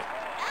 Good.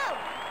 Out.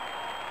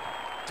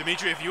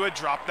 Dimitri, if you had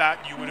dropped that,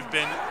 you would have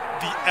been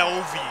the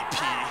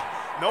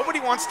LVP. Nobody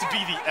wants to be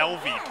the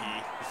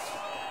LVP.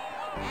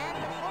 And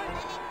the fourth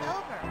inning's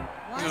over.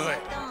 One Good.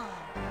 is gone.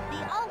 The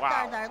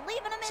All-Stars Wow. are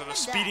leaving them So in the the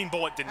speeding dust.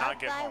 bullet did not Up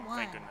get by home, one.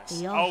 thank goodness.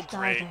 The Oh, All-Stars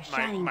great. are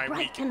shining My bright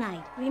weak,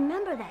 tonight.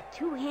 Remember that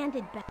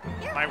two-handed bat.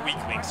 Here my comes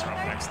weak links are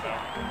up next, though.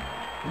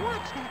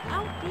 Watch that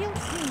outfield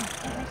swing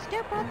as I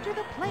step up to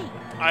the plate.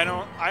 I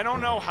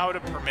don't know how to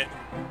permit.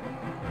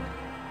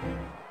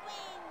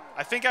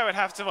 I think I would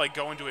have to like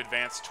go into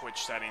advanced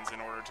Twitch settings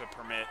in order to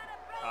permit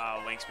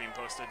links being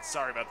posted.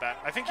 Sorry about that.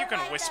 I think you can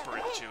whisper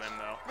it to him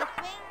though. The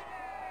swing.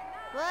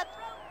 Whoops.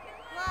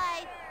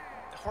 Slide.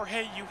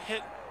 Jorge, you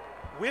hit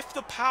with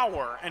the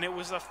power, and it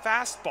was a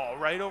fastball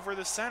right over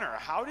the center.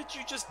 How did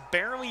you just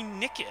barely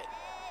nick it?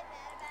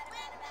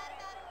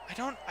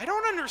 I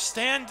don't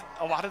understand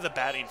a lot of the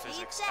batting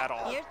physics at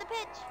all. Here's the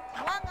pitch.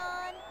 Swung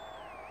on.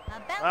 A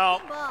bouncing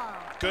Well, ball.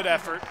 good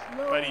effort,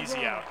 Slow but easy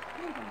roll. out.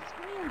 Thinking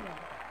scramble.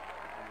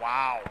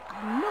 Wow.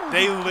 I know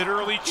They you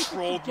literally keep it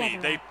trolled me.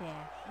 together They out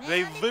there.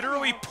 They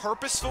literally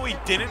purposefully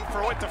didn't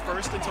throw it to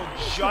first until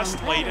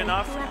just late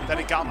enough that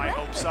it got my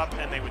hopes up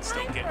and they would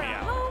still Time get for me a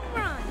out. home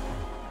run.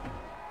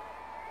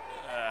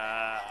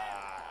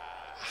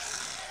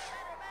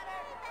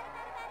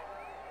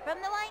 From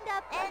the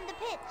windup and the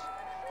pitch.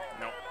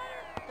 Nope.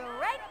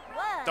 Strike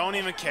one. Don't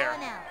even care.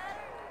 One out.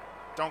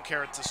 Don't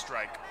care, it's a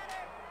strike.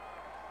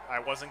 I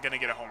wasn't going to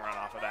get a home run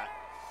off of that.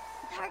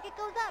 The target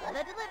goes up.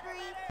 The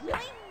delivery.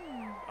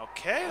 Swing.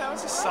 Okay, that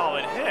was a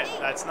solid hit.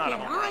 That's not a Get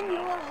home run, on though.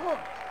 your hook.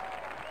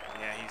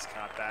 Yeah, he's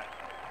caught that.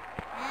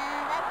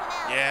 And that's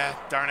an out. Yeah,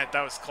 darn it,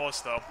 that was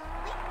close, though.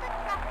 Lisa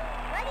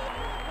Crockett, ready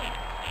to hit.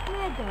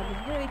 Mad Dog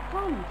is very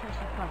calm until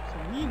she pops a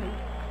wheelie.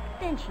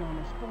 Then she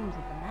almost foams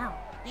at the mouth.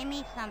 Give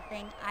me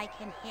something I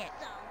can hit.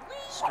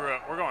 Screw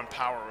it, we're going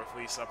power with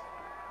Lisa.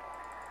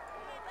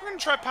 We're going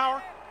to try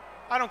power.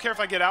 I don't care if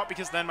I get out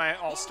because then my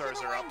all-stars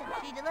are up.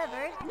 She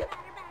delivers.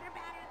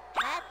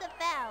 That's a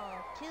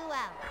foul. 2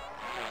 out.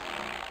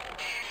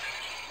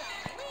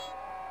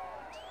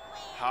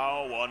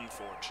 How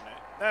unfortunate.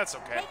 That's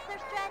okay. Takes her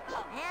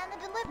stretch and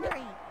the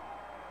delivery.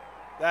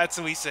 That's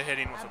Lisa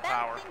hitting with A the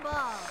power. bouncing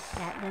ball.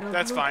 That little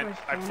That's fine.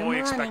 blooper's I got fully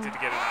him expected running. to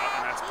get it out,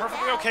 and that's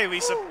perfectly okay,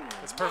 Lisa.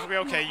 It's perfectly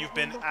okay. You've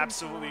been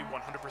absolutely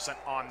 100%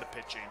 on the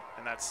pitching,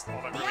 and that's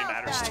all that The really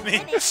matters to All-Stars me.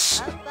 winning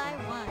up by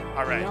 1.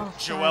 All The right,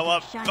 All-Stars Joella,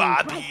 are shining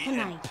Bobby, bright and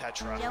tonight.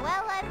 Petra.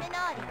 Joella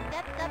Minotti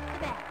steps up to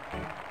bat.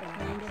 The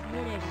kind of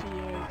hitter she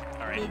is.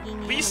 All right, digging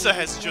in Lisa and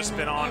has just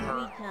been jamming on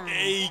her every time.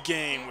 A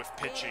game with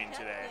pitching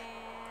today.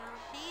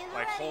 She is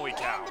Like, ready. holy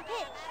cow. And the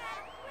pitch.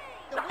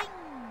 The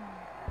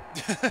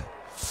wing.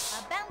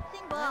 A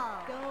bouncing ball.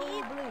 go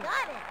He's Blues.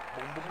 got it.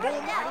 Boom, boom,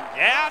 boom.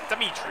 Yeah,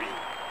 Dimitri.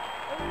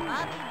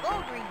 Bobby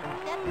Bouldry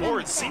steps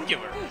Lord up to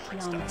singular. This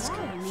Prince young does.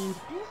 batter means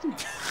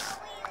business.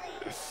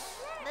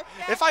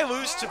 If I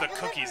lose to the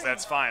cookies,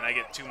 that's fine. I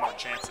get 2 more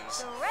chances.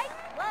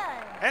 Strike one.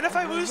 And if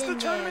I lose the in there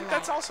tournament,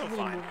 that's like also swing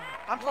fine. away.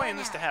 I'm playing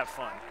this to have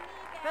fun.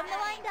 From the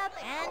windup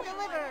and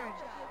delivers.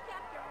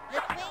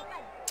 The swing.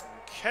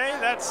 Okay,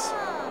 that's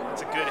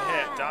a good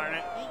hit, darn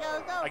it. He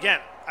goes over. Again,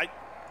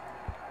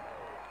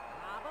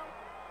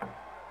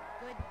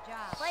 Good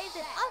job. Plays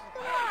it off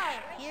the wall.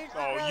 Here's the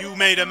oh, throw you to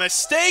made a second.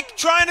 mistake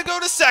trying to go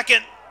to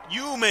second.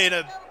 You made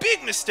a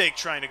big mistake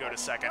trying to go to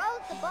second.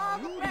 Throws the ball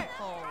to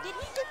first. Did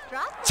he just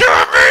drop it?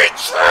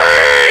 Dimitri!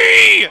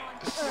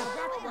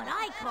 That's what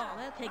I call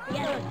it.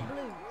 Together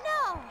blue.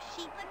 No,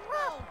 she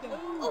dropped it.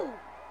 Oh,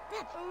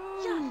 that's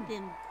just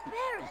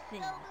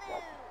embarrassing.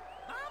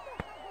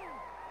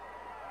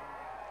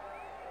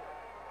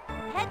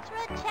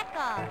 Petra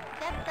Chekhov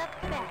steps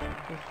up to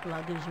bat. The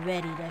slugger's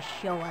ready to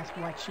show us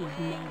what she's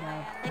made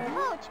of. The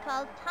coach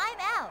calls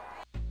timeout.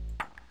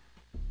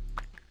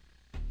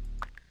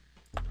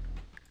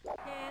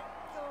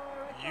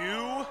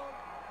 You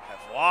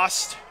have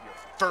lost your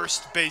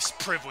first base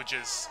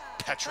privileges, From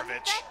the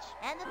Petrovich. stretch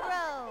and the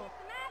throw.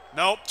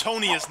 Nope,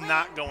 Tony is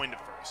not going to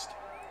first.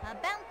 A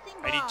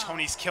bouncing ball. I need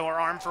Tony's killer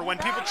arm for when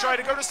people try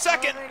to go to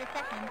second. Over to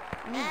second.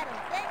 That'll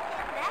send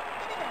him back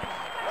to the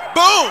dugout.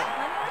 Boom!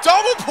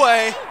 Double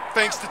play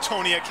thanks to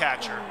Tony at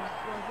catcher.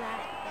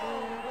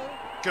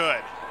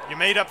 Good. You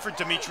made up for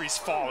Dimitri's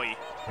folly.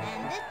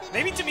 And this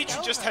Maybe inning is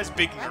Dimitri just over. has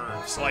big Let's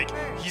nerves. go Like,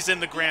 first. he's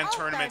in the grand The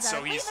tournament, so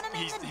All-Stars are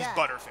he's leaving him in the dust.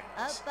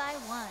 Butterfingers. Up by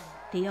 1.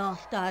 The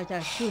All-Stars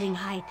are shooting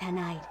high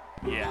tonight.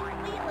 Yeah.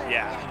 Wheeler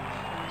Yeah.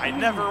 checks I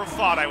never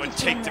thought I would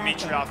take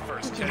Dimitri off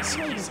first, because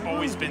he's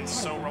always been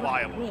so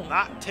reliable.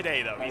 Not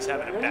today, though. He's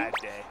having a bad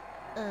day.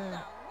 in.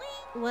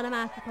 What am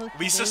I supposed to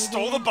do? Lisa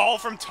stole the ball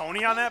from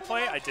Tony on that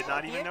play? I did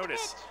not even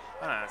notice.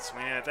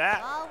 Swinging at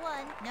that. Ball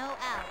 1, no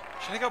out.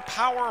 Should I go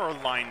power or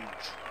line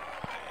drive?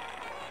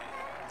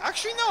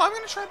 Actually, no, I'm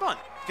going to try bunt.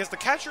 Because the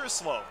catcher is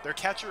slow. Their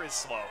catcher is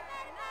slow.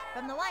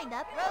 From the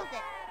windup, throws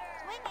it.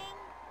 Swinging.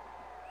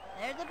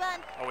 There's a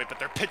bunt. Oh, wait, but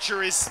their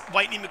pitcher is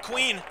Lightning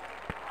McQueen.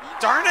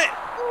 Darn it!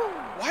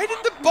 Why did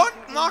the bunt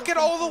knock it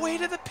all the way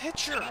to the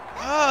pitcher?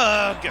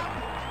 Ugh.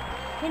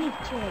 Penny's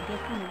chair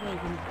gets in the way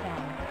when he's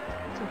batting,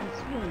 so his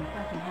swing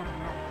doesn't have a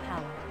lot of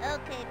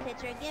power. Okay,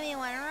 pitcher, give me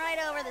one right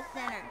over the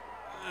center.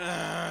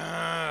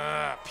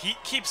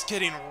 Pete keeps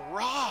getting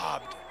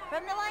robbed.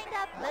 From the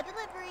windup, the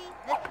delivery,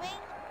 the swing.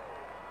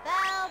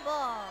 Foul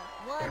ball.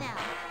 1 out.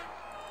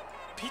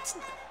 Pete's...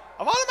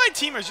 A lot of my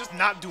team is just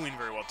not doing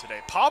very well today.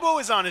 Pablo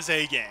is on his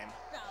A game.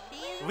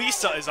 She's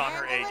Lisa ready is on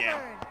her and A game.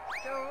 delivered.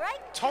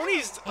 Strike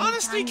Tony's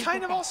honestly Anytime you kind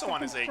get of that also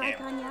on his second A game.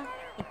 strike on ya,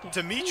 it gets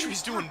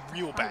Dimitri's pretty doing tough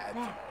real out bad.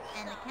 back.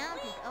 And the count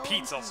is 0-2.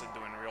 Pete's also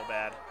doing real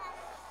bad.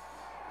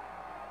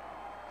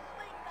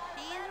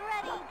 She's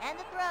ready, and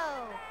the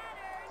throw.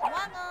 Swung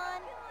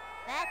on.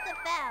 That's a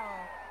foul.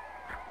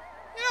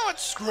 You know what?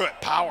 Screw it.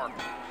 Power.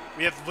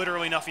 We have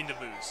literally nothing to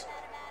lose.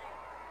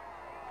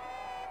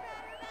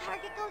 The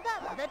target goes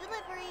up. The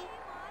delivery.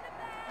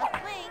 A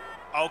swing.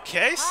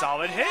 Okay,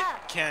 solid it hit,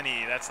 up.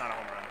 Kenny. That's not a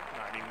home run.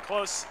 Not even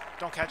close.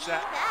 Don't catch He's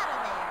that.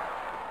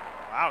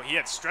 out Wow, he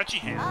had stretchy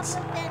of there. hands.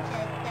 Pablo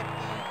Sanchez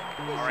stepped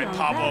in. All right,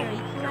 Pablo,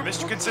 you're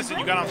Mr. Consistent.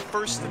 You got on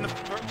first in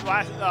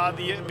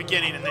the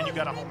beginning, and then you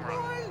got a home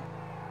run.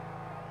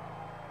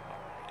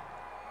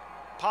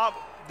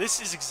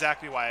 This is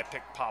exactly why I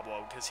picked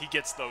Pablo, because he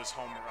gets those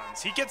home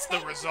runs. He gets the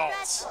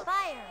results.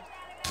 Fires.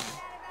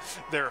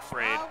 They're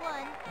afraid. Ball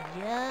 1.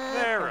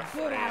 They're Just a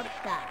bit afraid.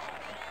 outside.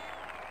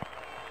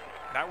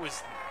 That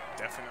was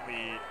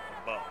definitely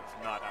above,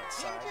 not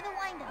outside. Into the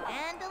windup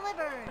and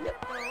delivered.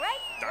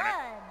 Strike Darn it.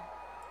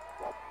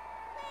 1.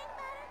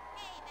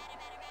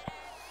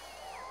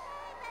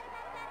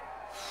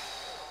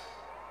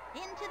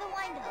 Into the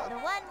windup. The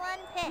 1-1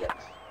 pitch.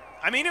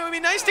 I mean, it would be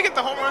nice to get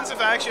the home runs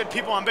if I actually had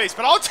people on base,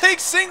 but I'll take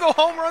single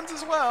home runs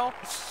as well.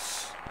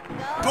 Boom!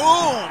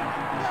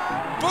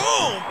 Go.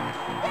 Boom!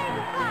 Say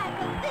goodbye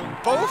to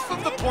this Both ball.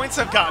 of the It's points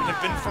I've gotten have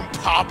been gone. from You know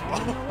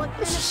Pablo. what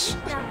kind of pitch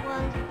that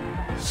was?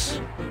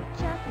 Tasted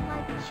just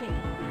like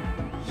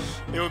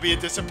chicken. It would be a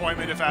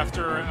disappointment if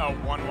after a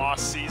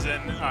one-loss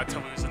season to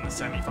lose in the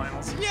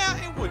semifinals. Yeah,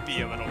 it would be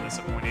a little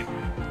disappointing.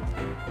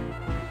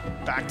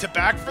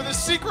 Back-to-back for the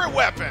secret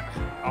weapon.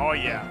 Oh,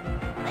 yeah.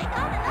 They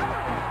got another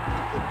one.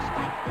 Good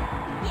strike.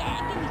 Yeah,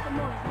 give me some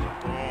more of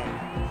that.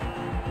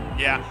 Boom.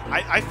 Yeah,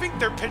 I think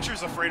their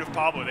pitcher's afraid of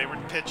Pablo. They were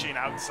pitching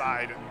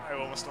outside. It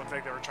almost looked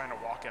like they were trying to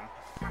walk him.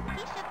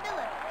 Keisha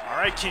Phillips. All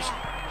right, Keisha.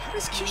 How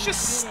does Keisha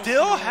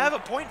still have a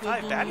 .5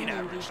 batting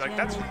average? Like,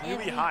 that's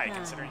really high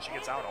considering she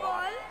gets out a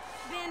lot.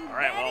 All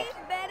right, well,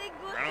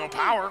 we're going to go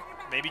power.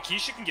 Maybe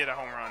Keisha can get a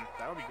home run.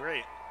 That would be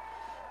great.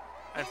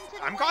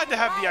 I'm glad to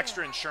have the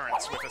extra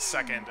insurance with a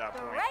second point.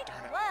 Strike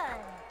Darn it. 1.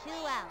 2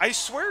 out. I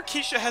swear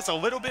Keisha has a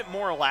little bit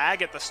more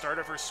lag at the start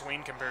of her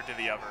swing compared to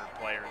the other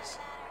players.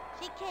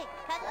 She kicks.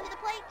 Cuts to the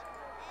plate.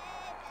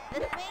 The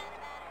swing.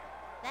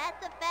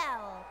 That's a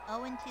foul.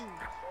 0-2.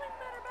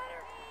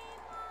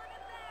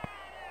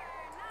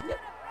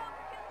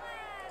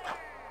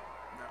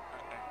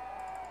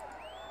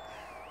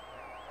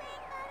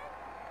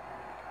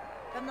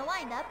 From the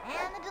windup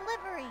and the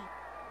delivery.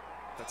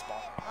 That's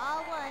ball.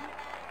 Ball 1.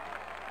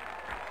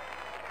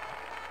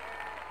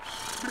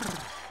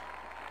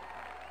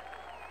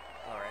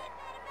 All right.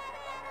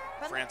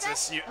 From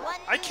Francis, the you, stretch, 1-2.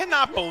 I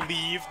cannot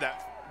believe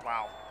that.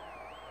 Wow.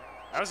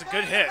 That was a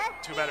good hit.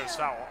 Too bad it was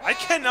foul. I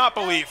cannot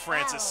believe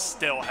Francis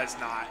still has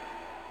not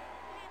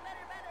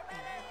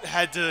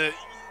had to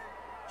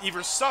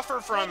either suffer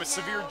from a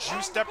severe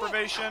juice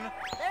deprivation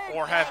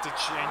or have to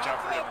change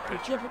out for a different You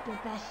pitcher. give it your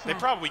best They shot,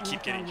 probably and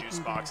keep that's all getting you juice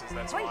can do. boxes,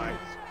 that's why.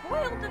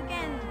 Spoiled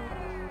again.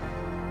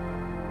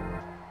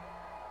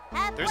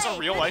 There's a Halfway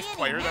real through life the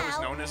player inning that was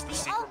now. known as the The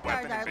secret All-Stars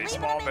weapon in are leaving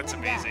baseball. them That's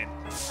in the amazing.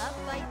 dust. Up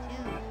by 2.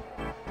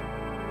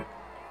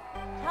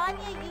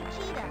 Tanya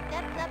Uchida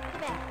steps up to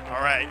bat.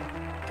 All right,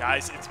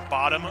 guys, it's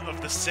bottom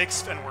of the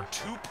 6th, and we're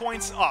 2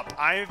 points up.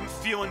 I'm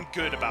feeling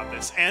good about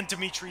this, and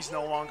Dimitri's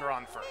no longer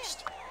on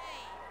first.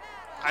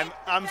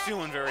 I'm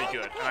feeling very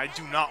good, and I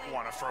do not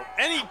want to throw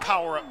any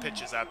power-up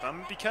pitches at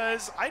them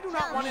because I do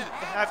not want to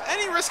have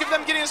any risk of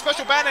them getting a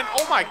special bat. And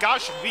oh my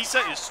gosh, Lisa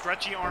is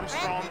stretchy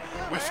Armstrong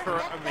with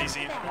her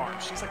amazing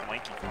arms. She's like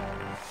lanky.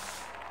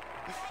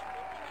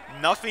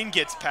 Nothing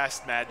gets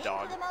past Mad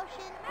Dog. Into the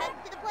motion,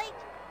 cuts to the plate.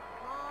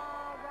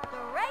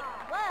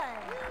 Strike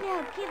one.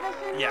 Now give us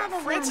another Yeah,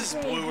 one, Francis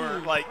baby. Bluer,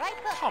 like, Right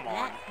hook. come on.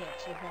 That pitch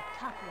is a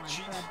tough one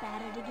Gee. for a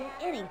batter to get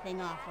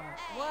anything off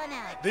of. One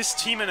out. This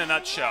team in a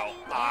nutshell.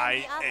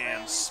 I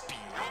am speed.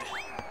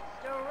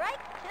 Strike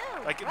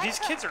two. Like, Right these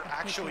hook. kids are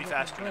actually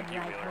faster than Good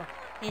right Bueller. hook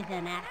is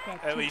an asset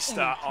At to least any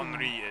team.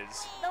 Henri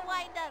is. The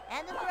windup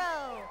and the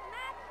throw.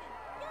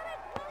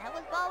 That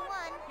was ball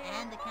one,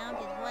 and the count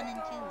is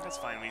 1-2. That's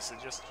fine, Lisa.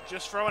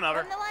 Just throw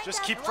another.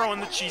 Just keep throwing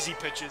the cheesy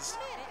pitches.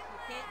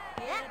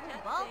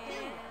 That's ball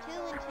two,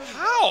 2-2.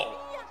 How?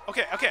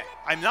 Okay, okay.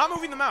 I'm not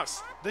moving the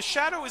mouse. The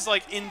shadow is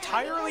like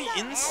entirely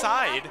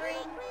inside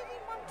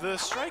the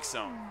strike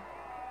zone.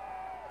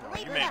 Oh,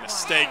 you made a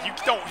mistake. You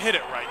don't hit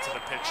it right to the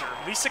pitcher.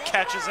 Lisa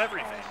catches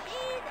everything.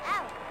 He's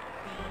out.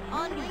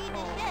 Henri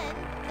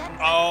Deschênes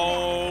steps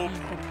Oh, He's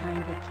the kind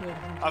of kid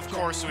who's of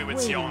course we would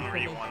see waiting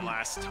Henri for the one heat.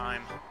 last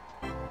time.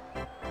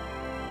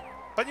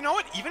 But you know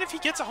what? Even if he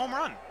gets a home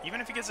run,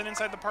 even if he gets an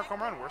inside the park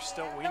home run, we're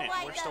still winning.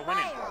 We're still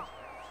winning.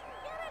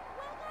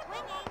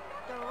 Swinging.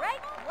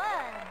 Strike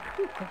one.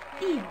 You could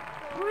feel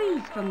the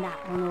breeze from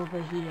that one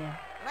over here.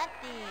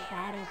 Lefty.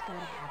 Batter's gotta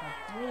have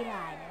a great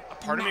eye. A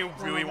part of me Smack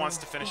one really of wants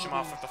to those finish him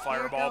off with the babies.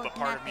 fireball, but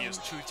part of me is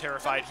too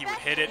terrified he would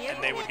hit it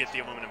and they would get the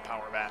aluminum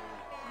power bat.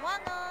 Swung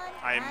on.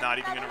 I am not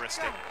even another gonna risk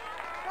it. strike.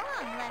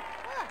 Strong left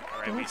hook. All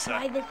right, Don't Lisa.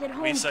 try this at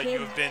home, Lisa, kid.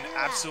 you've been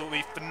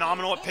absolutely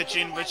phenomenal at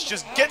pitching. Let's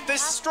just get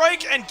this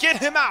strike and get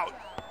him out.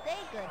 Say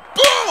good.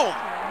 Boom!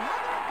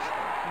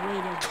 Way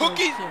to go,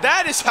 Cookie, kid.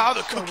 that is how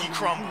the Show cookie him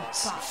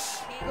crumbles. who's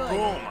boss. Good.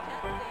 Boom.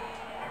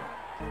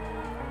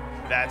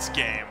 That's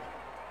game.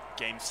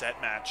 Game, set,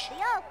 match. The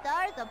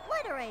All-Stars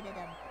obliterated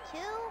him.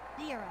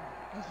 2-0.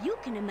 As you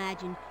can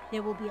imagine,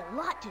 there will be a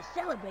lot to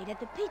celebrate at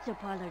the pizza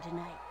parlor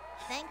tonight.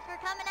 Thanks for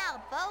coming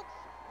out, folks.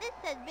 This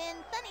has been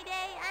Sunny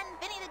Day and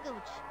Vinny the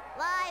Gooch,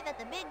 live at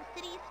the Big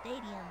City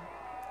Stadium.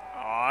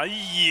 Aw,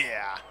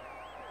 yeah.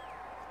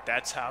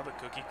 That's how the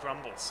cookie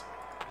crumbles.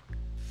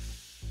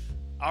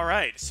 All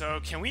right, so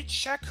can we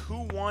check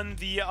who won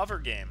the other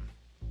game?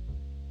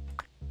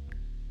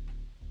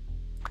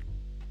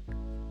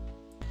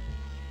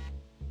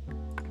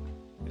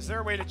 Is there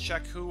a way to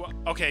check who...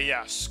 Okay,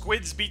 yeah,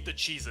 Squids beat the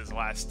Cheeses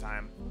last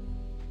time.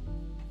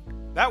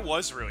 That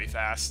was really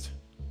fast.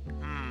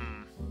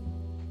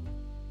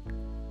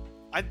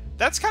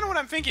 That's kind of what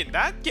I'm thinking.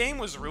 That game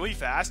was really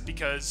fast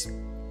because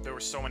there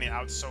were so many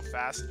outs so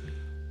fast.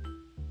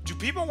 Do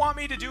people want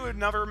me to do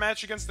another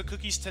match against the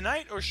Cookies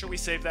tonight, or should we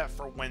save that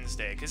for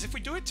Wednesday? Because if we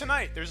do it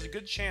tonight, there's a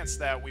good chance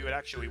that we would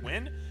actually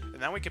win,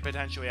 and then we could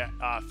potentially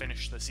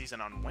finish the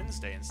season on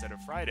Wednesday instead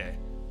of Friday.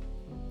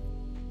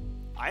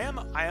 I am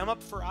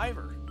up for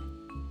either.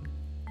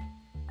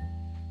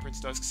 Prince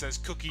Dusk says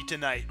cookie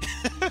tonight.